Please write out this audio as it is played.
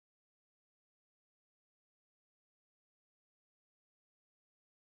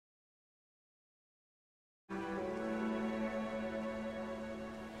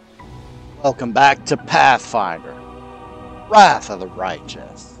Welcome back to Pathfinder, Wrath of the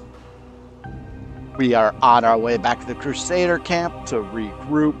Righteous. We are on our way back to the Crusader Camp to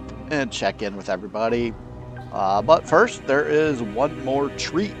regroup and check in with everybody. But first, there is one more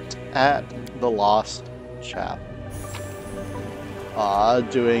treat at the Lost Chapel.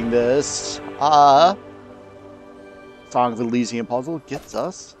 Doing this, Song of Elysium puzzle gets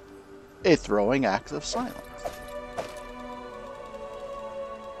us a throwing axe of silence,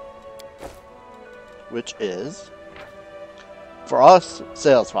 which is, for us,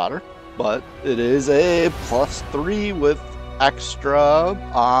 sales fodder, but it is a +3 with extra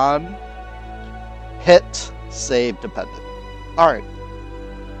on hit save dependent. Alright.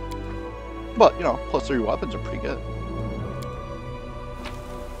 But, you know, +3 weapons are pretty good.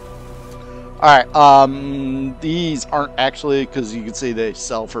 Alright, these aren't actually, because you can see they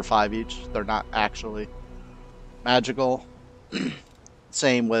sell for 5 each. They're not actually magical.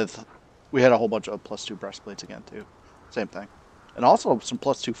 Same with, we had a whole bunch of +2 breastplates again, too. Same thing. And also some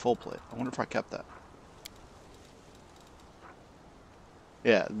 +2 full plate. I wonder if I kept that.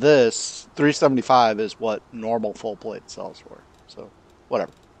 Yeah, this 375 is what normal full plate sells for. So,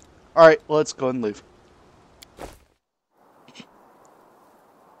 whatever. Alright, let's go ahead and leave.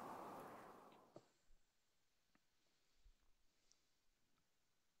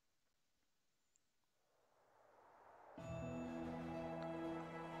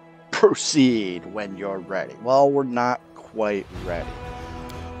 Proceed when you're ready. Well, we're not quite ready.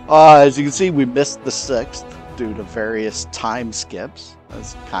 As you can see, we missed the 6th due to various time skips.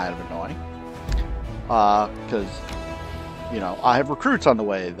 That's kind of annoying. Because, you know, I have recruits on the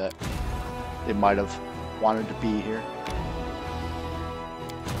way that they might have wanted to be here.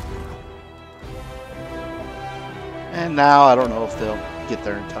 And now I don't know if they'll get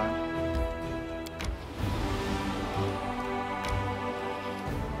there in time.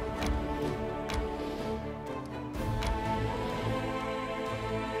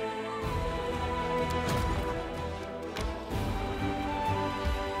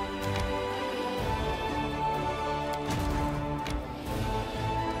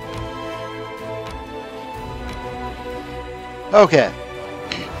 Okay,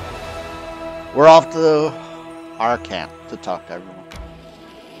 we're off to our camp to talk to everyone.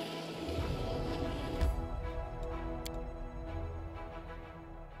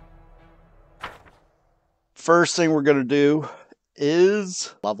 First thing we're going to do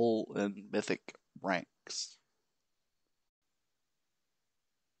is level in Mythic Ranks.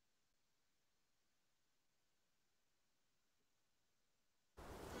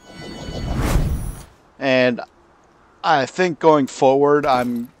 And I think going forward,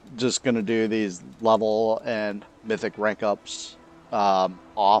 I'm just going to do these level and Mythic rank ups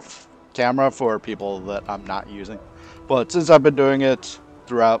off camera for people that I'm not using. But since I've been doing it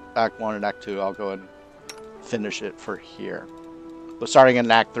throughout Act 1 and Act 2, I'll go ahead and finish it for here. But starting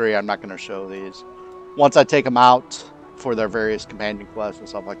in Act 3, I'm not going to show these. Once I take them out for their various companion quests and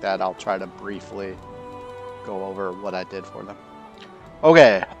stuff like that, I'll try to briefly go over what I did for them.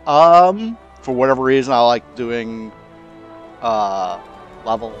 Okay, for whatever reason, I like doing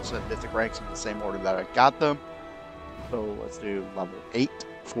levels and Mythic ranks in the same order that I got them. So let's do level 8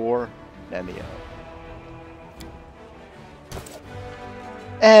 for Nenio.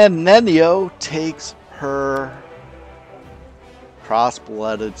 And Nenio takes her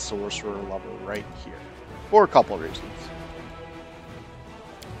cross-blooded sorcerer level right here for a couple of reasons.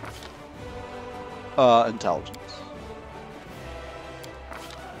 Intelligence.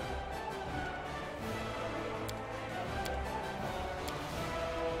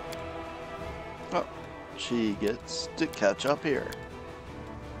 She gets to catch up here.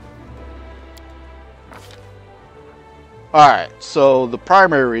 Alright, so the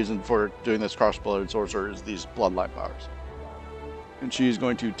primary reason for doing this cross-blooded sorcerer is these bloodline powers. And she's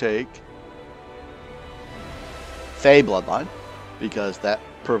going to take Fey bloodline, because that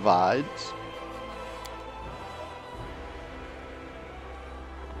provides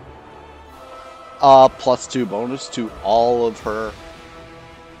a +2 bonus to all of her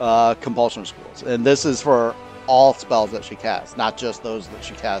compulsion schools, and this is for all spells that she casts, not just those that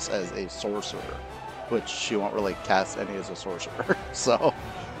she casts as a sorcerer, which she won't really cast any as a sorcerer. So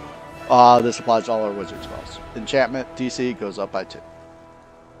this applies to all her wizard spells. Enchantment DC goes up by 2,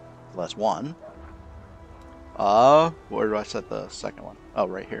 less 1. Where do I set the second one? Oh,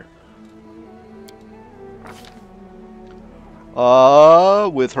 right here.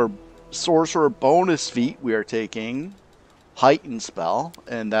 With her sorcerer bonus feat, we are taking Heightened spell,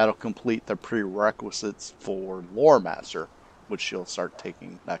 and that'll complete the prerequisites for Lore Master, which she'll start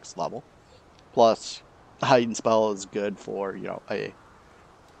taking next level. Plus, Heightened spell is good for, you know,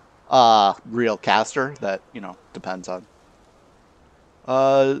 real caster that, you know, depends on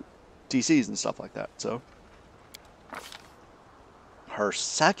DCs and stuff like that. So her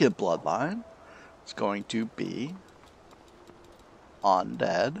second bloodline is going to be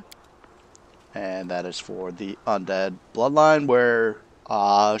undead, and that is for the undead bloodline, where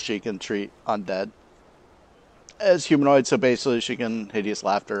she can treat undead as humanoids. So basically she can hideous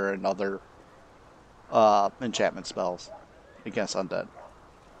laughter and other enchantment spells against undead,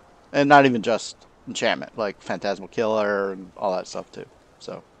 and not even just enchantment, like phantasmal killer and all that stuff too.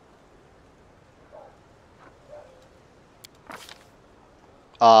 So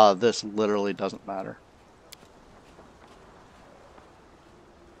this literally doesn't matter.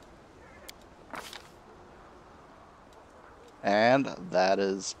 And that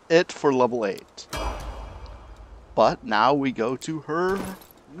is it for level 8. But now we go to her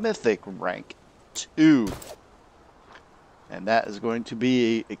Mythic Rank 2. And that is going to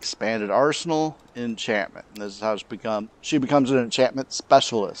be Expanded Arsenal Enchantment. And this is how she becomes an enchantment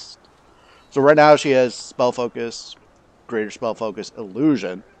specialist. So right now she has Spell Focus, Greater Spell Focus,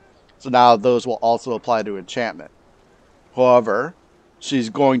 Illusion. So now those will also apply to enchantment. However, she's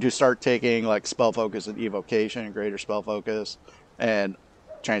going to start taking like Spell Focus and Evocation and Greater Spell Focus and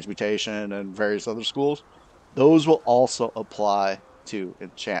Transmutation and various other schools. Those will also apply to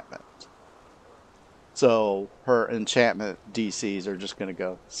enchantment. So her enchantment DCs are just going to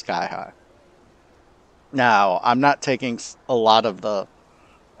go sky high. Now, I'm not taking a lot of the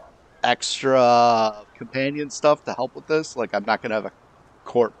extra companion stuff to help with this. Like, I'm not going to have a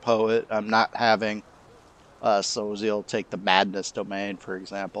court poet. I'm not having Sosiel take the Madness domain, for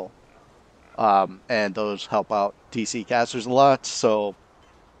example. And those help out DC casters a lot, so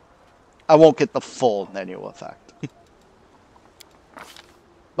I won't get the full Nenio effect.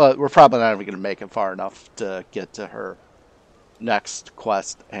 But we're probably not even going to make it far enough to get to her next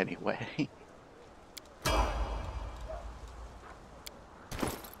quest anyway.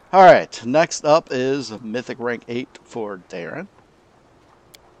 Alright, next up is Mythic Rank 8 for Daeran.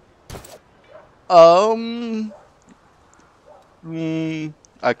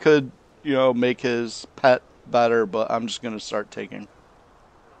 I could, you know, make his pet better, but I'm just going to start taking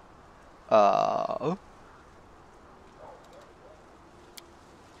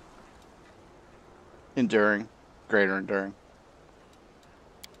Enduring, Greater Enduring.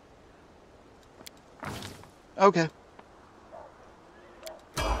 Okay.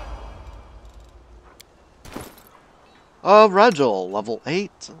 Regill, level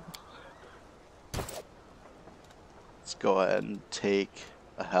 8. Let's go ahead and take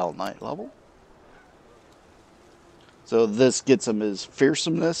a Hell Knight level. So this gets him his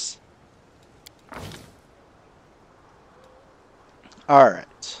fearsomeness.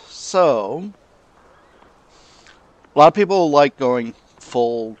 Alright, so a lot of people like going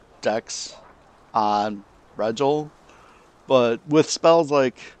full dex on Regill, but with spells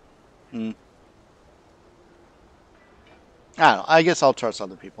like I don't know, I guess I'll trust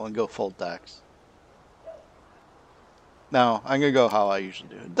other people and go full dex. No, I'm gonna go how I usually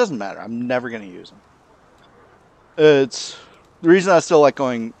do. It doesn't matter, I'm never gonna use them. It's the reason I still like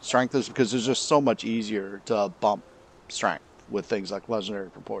going strength is because it's just so much easier to bump strength with things like legendary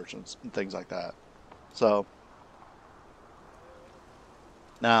proportions and things like that. So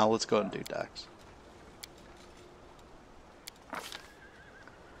now let's go ahead and do dex.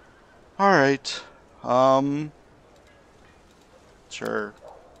 Alright. Sure.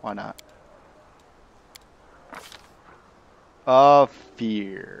 Why not?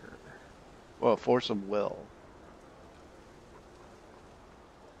 Fear. Well, force of will.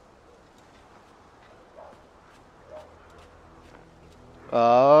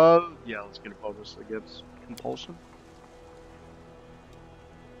 Yeah, let's get a bonus against compulsion.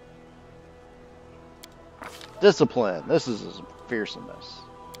 Discipline. This is his fearsomeness.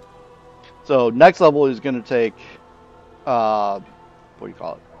 So next level is going to take, what do you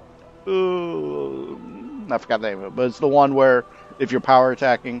call it? I forgot the name of it, but it's the one where if you're power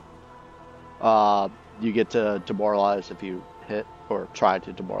attacking, you get to demoralize if you hit, or try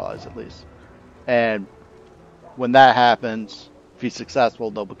to demoralize at least. And when that happens, if he's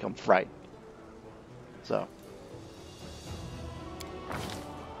successful, they'll become frightened. So.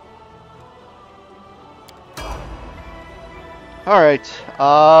 Alright,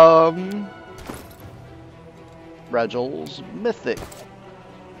 Regill's Mythic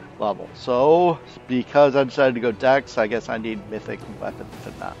level. So, because I decided to go Dex, I guess I need Mythic Weapon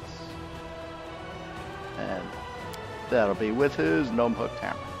Finesse. And that'll be with his Gnome Hooked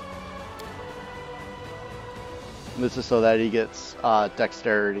Hammer. This is so that he gets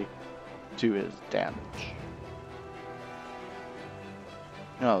Dexterity to his damage.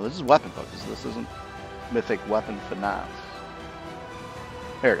 No, this is weapon focus. This isn't mythic weapon finesse.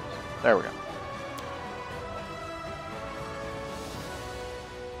 Here it is. There we go.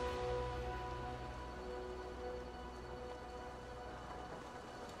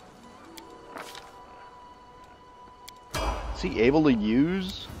 Is he able to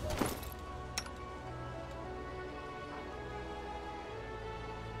use?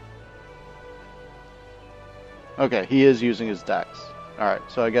 Okay, he is using his dex. Alright,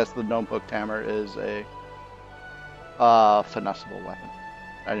 so I guess the gnome hooked hammer is a finessable weapon.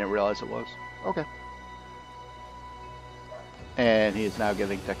 I didn't realize it was. Okay. And he is now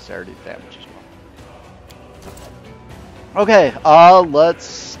getting dexterity damage as well. Okay,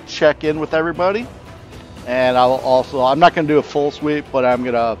 let's check in with everybody. And I will also, I'm not going to do a full sweep, but I'm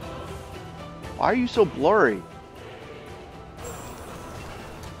going to... Why are you so blurry?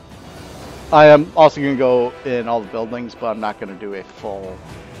 I am also going to go in all the buildings, but I'm not going to do a full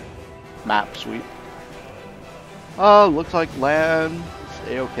map sweep. Looks like land is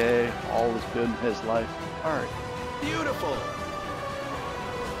A-okay. All is good in his life. Alright. Beautiful!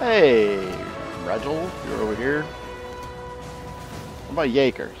 Hey, Regill, you're over here. What about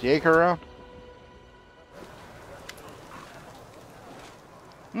Yaker? Is Yaker around?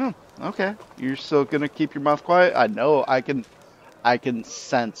 Okay. You're still gonna keep your mouth quiet? I know, I can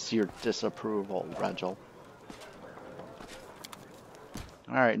sense your disapproval, Regill.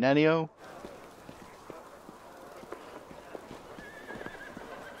 Alright, Nenio.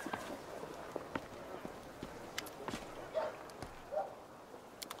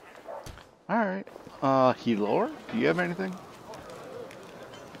 Alright. Helor, do you have anything?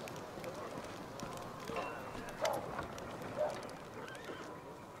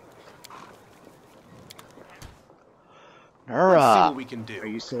 Nurah, let's see what we can do. Are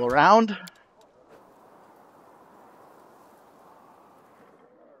you still around?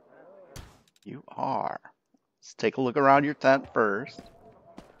 You are. Let's take a look around your tent first.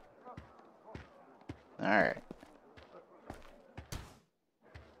 Alright.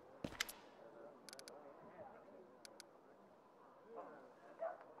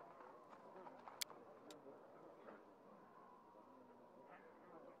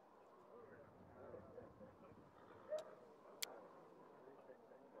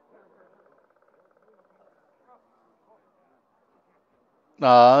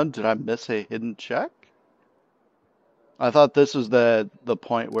 Did I miss a hidden check? I thought this was the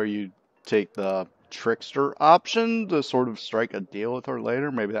point where you take the trickster option to sort of strike a deal with her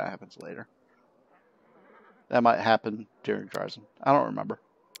later. Maybe that happens later. That might happen during Drezen. I don't remember.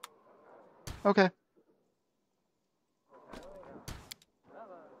 Okay.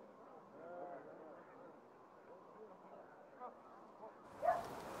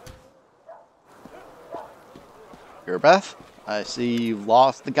 Here, Beth. I see you've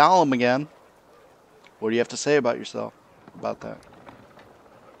lost the golem again. What do you have to say about yourself? About that?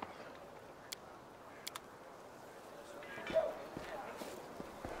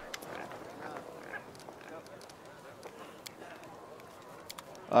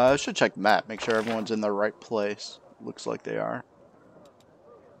 I should check the map, make sure everyone's in the right place. Looks like they are.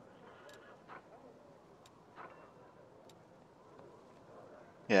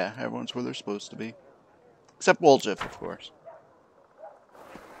 Yeah, everyone's where they're supposed to be. Except Wilcer, of course.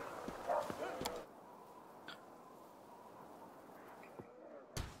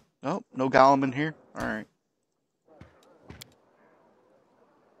 Oh, no golem in here? Alright.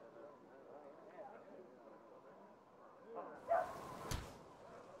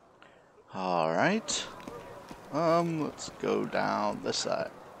 Alright. Let's go down this side.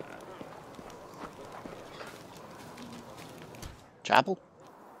 Chapel?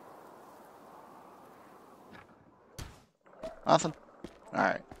 Nothing?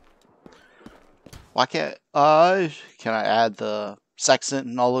 Alright. Why can't, can I add the sextant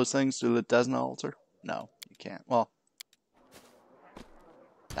and all those things to the Desna altar? No, you can't. Well,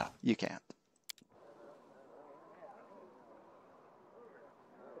 no, you can't.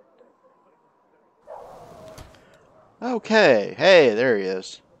 Okay, hey, there he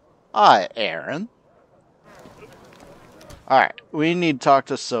is. Hi, Aaron. Alright, we need to talk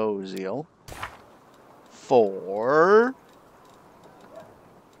to Sosiel for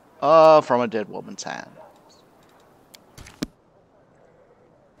from a dead woman's hand.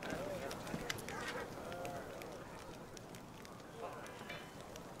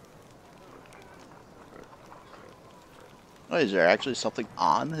 Oh, is there actually something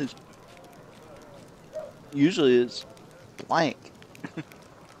on his? Usually it's blank.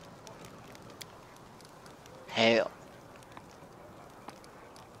 Hell.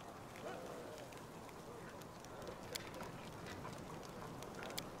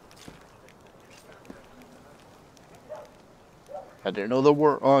 I didn't know there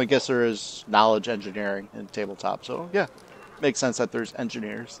were. Oh, I guess there is knowledge engineering in tabletop. So yeah, makes sense that there's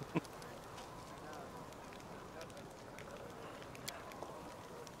engineers.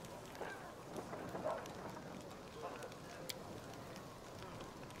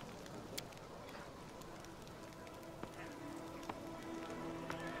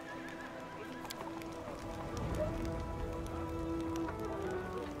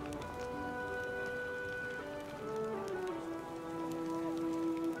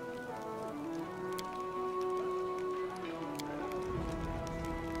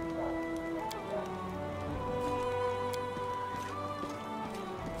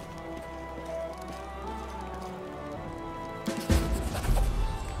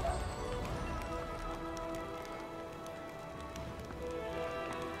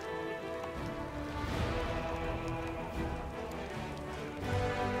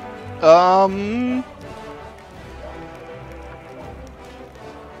 Um.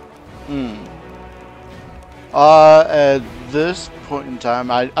 Hmm. At this point in time,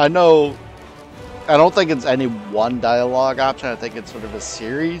 I know. I don't think it's any one dialogue option. I think it's sort of a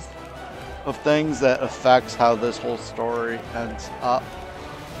series of things that affects how this whole story ends up.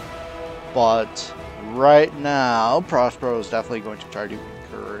 But right now, Prospero is definitely going to try to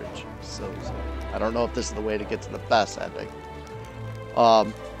encourage Sosiel. I don't know if this is the way to get to the best ending.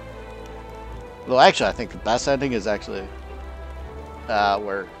 Well, actually, I think the best ending is actually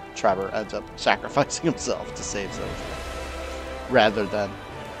where Trevor ends up sacrificing himself to save Sosiel, rather than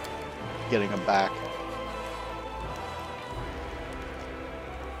getting him back.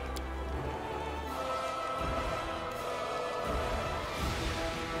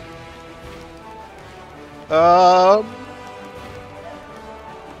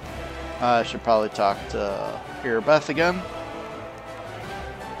 I should probably talk to Irabeth again.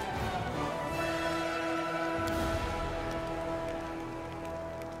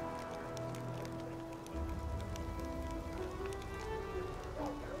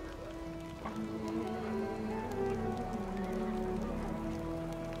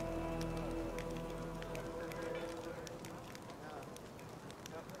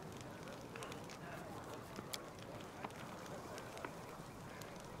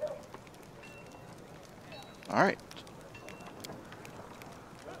 All right.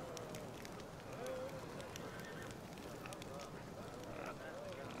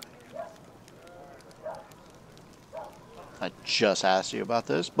 I just asked you about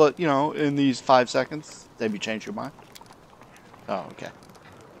this, but you know, in these 5 seconds, maybe change your mind. Oh, okay.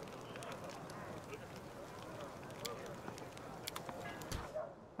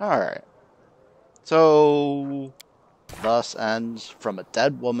 All right. So, thus ends from a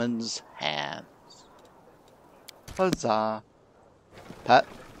dead woman's hands. Huzzah. Pat?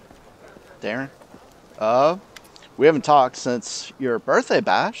 Daeran? We haven't talked since your birthday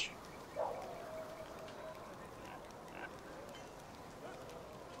bash.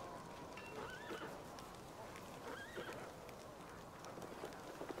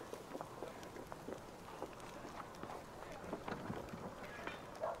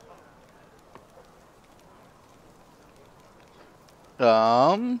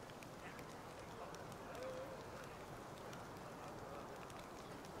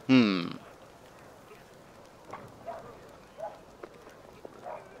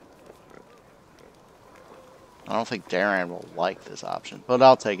 I don't think Daeran will like this option, but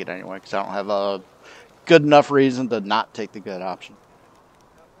I'll take it anyway because I don't have a good enough reason to not take the good option.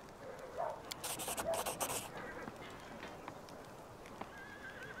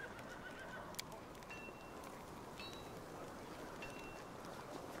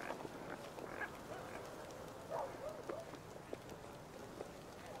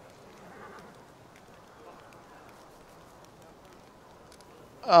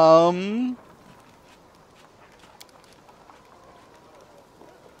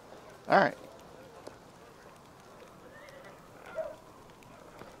 Alright.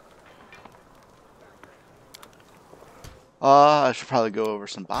 I should probably go over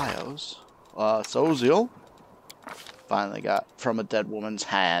some bios. Sosiel. Finally got from a dead woman's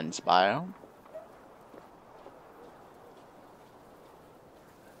hands bio.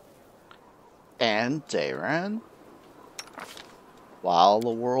 And Daeran. While the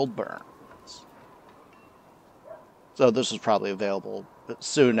world burns. So this is probably available as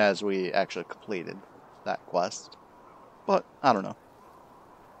soon as we actually completed that quest. But, I don't know.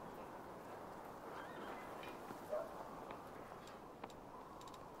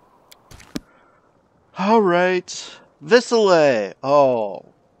 Alright. Viscele. Oh,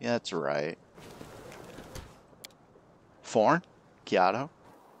 yeah, that's right. Forn. Kyado.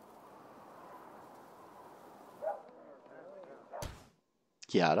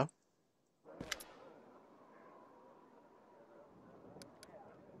 Kyado.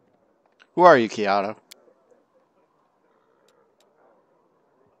 Who are you, Kyado?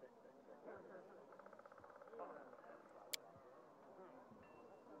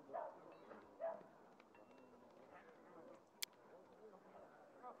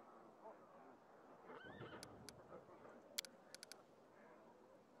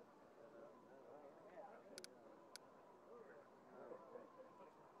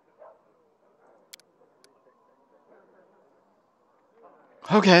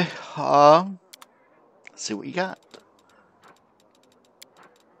 Okay, let's see what you got.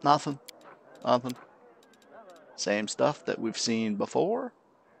 Nothing. Nothing. Same stuff that we've seen before.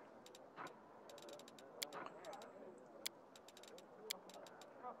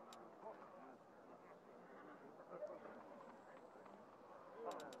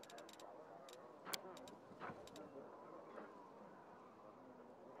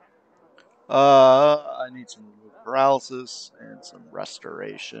 I need some remove paralysis and some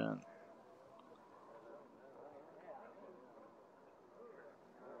restoration.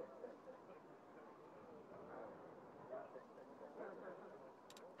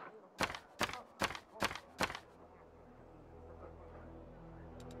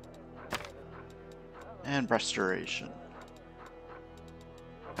 And restoration.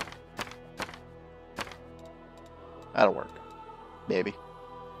 That'll work. Maybe.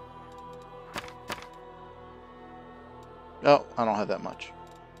 Oh, I don't have that much.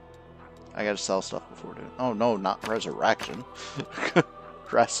 I gotta sell stuff before doing. Oh no, not resurrection.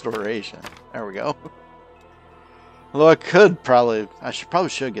 Restoration. There we go. Although I could probably, probably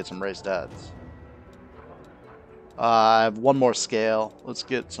should get some raised deads. I have one more scale. Let's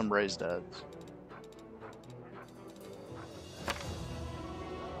get some raised deads.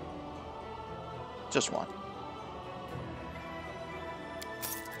 Just one.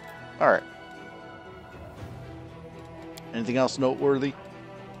 Alright. Anything else noteworthy?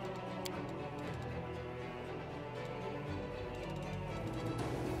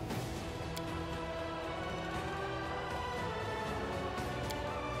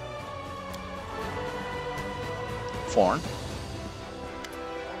 Foreign.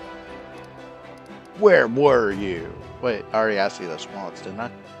 Where were you? Wait, I already asked you this once, didn't I?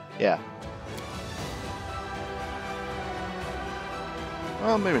 Yeah.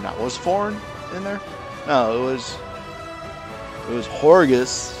 Well, maybe not. Was foreign in there? No, it was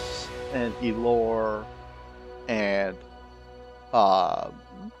Horgus and Elor and I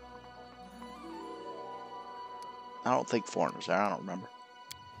don't think foreign was there. I don't remember.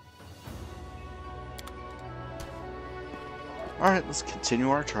 All right, let's continue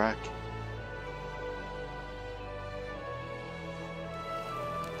our track.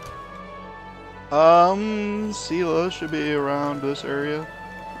 Sela should be around this area.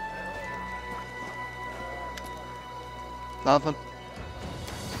 Nothing.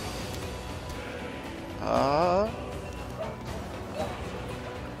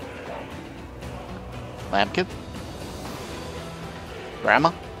 Lampkin?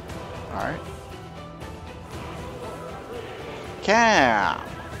 Grandma? Alright. Camp!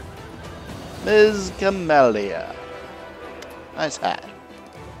 Ms. Camellia. Nice hat.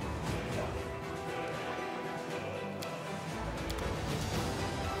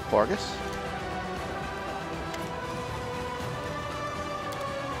 Forgus?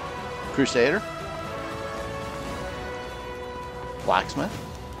 Crusader? Blacksmith?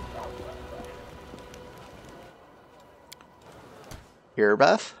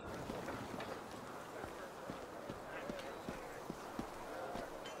 Earbeth?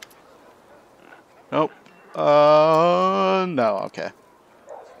 Nope. No, okay.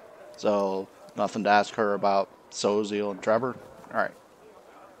 So, nothing to ask her about Sosiel and Trevor? Alright.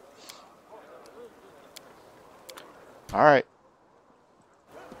 Alright.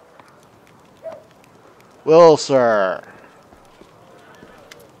 Wilcer.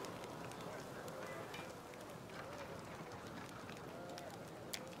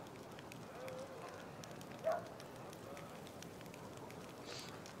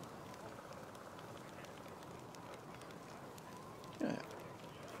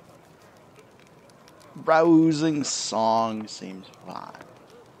 Rousing song seems fine.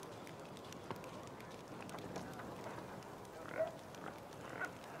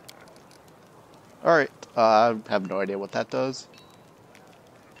 Alright, I have no idea what that does.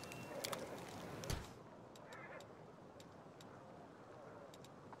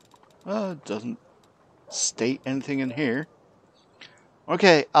 It doesn't state anything in here.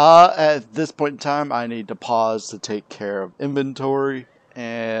 Okay, at this point in time, I need to pause to take care of inventory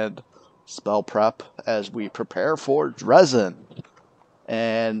and spell prep as we prepare for Drezen.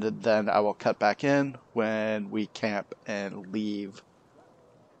 And then I will cut back in when we camp and leave.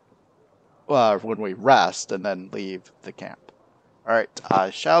 Well, when we rest and then leave the camp. Alright, I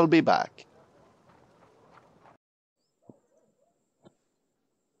shall be back.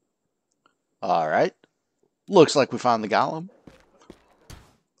 Alright. Looks like we found the golem.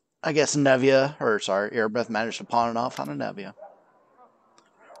 I guess Erebeth managed to pawn it off on a Nevia.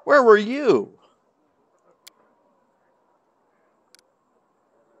 Where were you?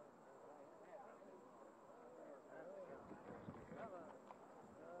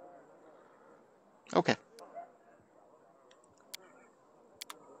 Okay.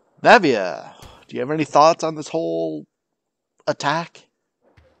 Nevia, do you have any thoughts on this whole attack?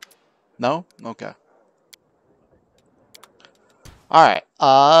 No? Okay. Alright,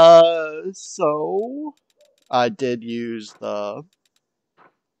 so I did use the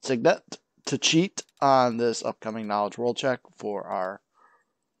Signet to cheat on this upcoming Knowledge World check for our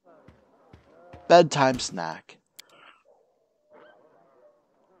bedtime snack.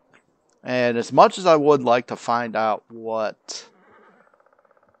 And as much as I would like to find out what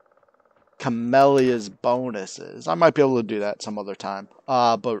Camellia's bonus is, I might be able to do that some other time.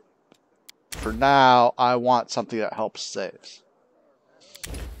 But for now, I want something that helps saves.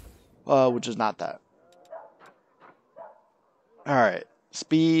 Which is not that. Alright.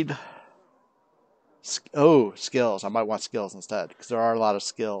 Speed. Oh, skills. I might want skills instead, because there are a lot of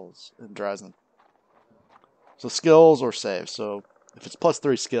skills in Drezen. So skills or saves. So if it's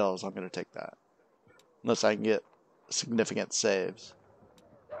 +3 skills, I'm going to take that. Unless I can get significant saves.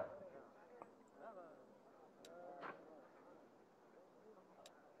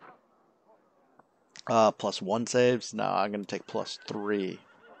 +1 saves? No, I'm going to take +3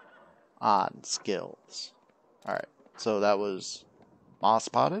 on skills. Alright, so that was Moss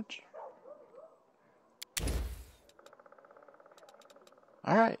Pottage.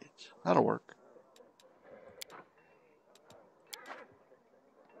 Alright, that'll work.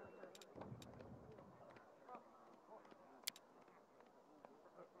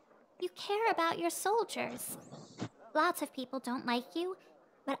 You care about your soldiers. Lots of people don't like you,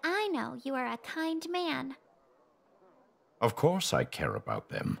 but I know you are a kind man. Of course I care about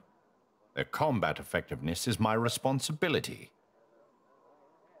them. Their combat effectiveness is my responsibility.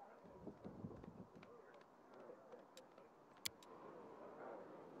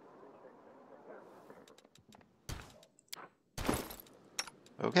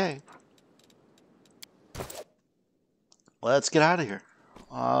 Okay. Let's get out of here.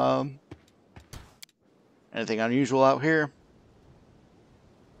 Anything unusual out here?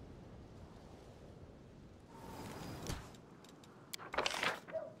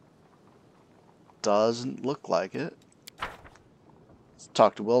 Doesn't look like it. Let's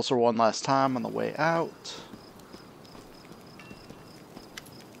talk to Wilcer one last time on the way out.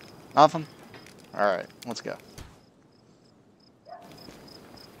 Nothing? Alright, let's go.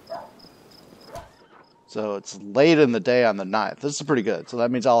 So it's late in the day on the 9th. This is pretty good. So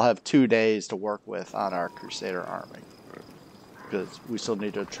that means I'll have 2 days to work with on our Crusader army. Because we still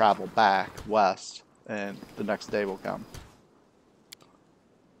need to travel back west, and the next day will come.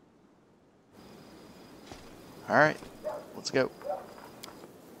 Alright, let's go.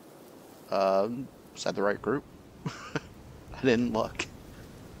 Is that the right group? I didn't look.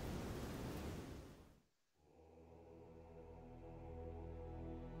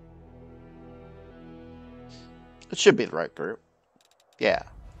 It should be the right group. Yeah.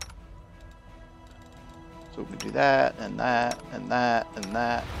 So we can do that, and that, and that, and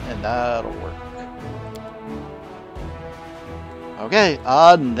that, and that'll work. Okay,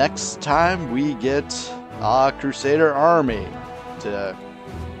 next time we get a Crusader army to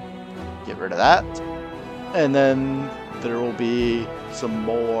get rid of that. And then there will be some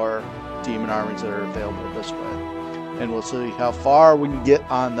more demon armies that are available this way. And we'll see how far we can get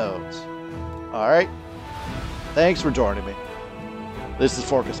on those. Alright. Thanks for joining me. This is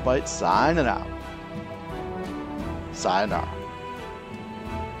ForkOfSpite signing out. Sayonara.